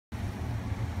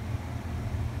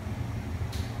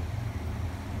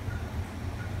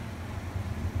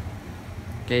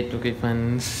Okay,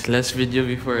 fans. Last video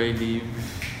before I leave.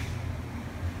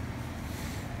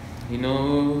 You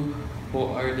know who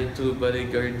are the two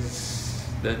bodyguards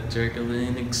that Gherica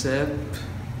Llyn accept?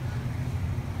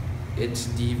 It's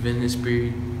Diven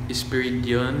Gherica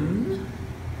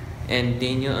and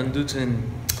Daniel Andutan.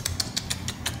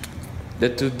 The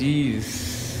two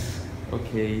D's.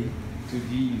 Okay, two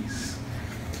D's.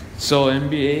 So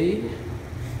NBA,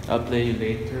 I'll play you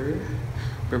later.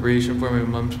 Preparation for my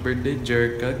mom's birthday.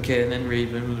 Gherica, Ken, and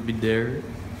Raven will be there.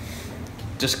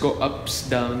 Just go ups,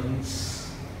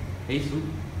 downs. Hey, soup.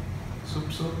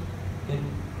 Soup.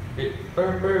 Hey,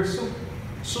 burr, soup.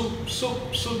 Soup.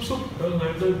 Don't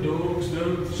let the dogs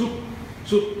down. Soup.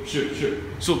 Sure.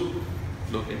 Soup.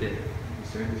 Look at it.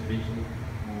 Is there this baking?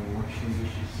 Oh, washing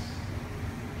dishes.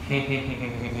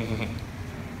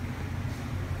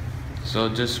 So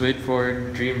just wait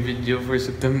for dream video for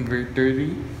September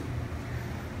 30.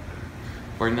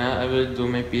 For now, I will do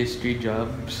my PS3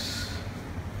 jobs.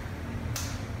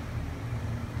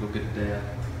 Look at that.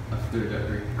 After the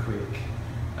earthquake.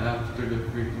 After the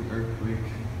freaking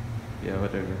earthquake. Yeah,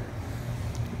 whatever.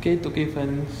 Okay,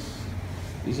 fans.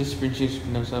 This is Princess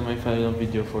Pinosa, my final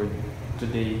video for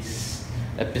today's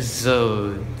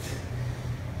episode.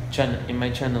 In my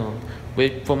channel.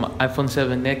 Wait for my iPhone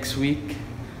 7 next week.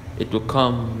 It will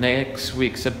come next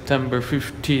week, September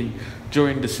 15,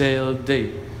 during the sale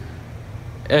date.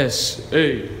 SAWFT.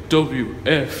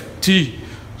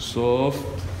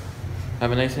 SAWFT.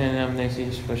 Have a nice day and have a nice day.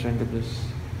 Question to this.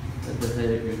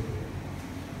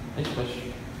 Next question.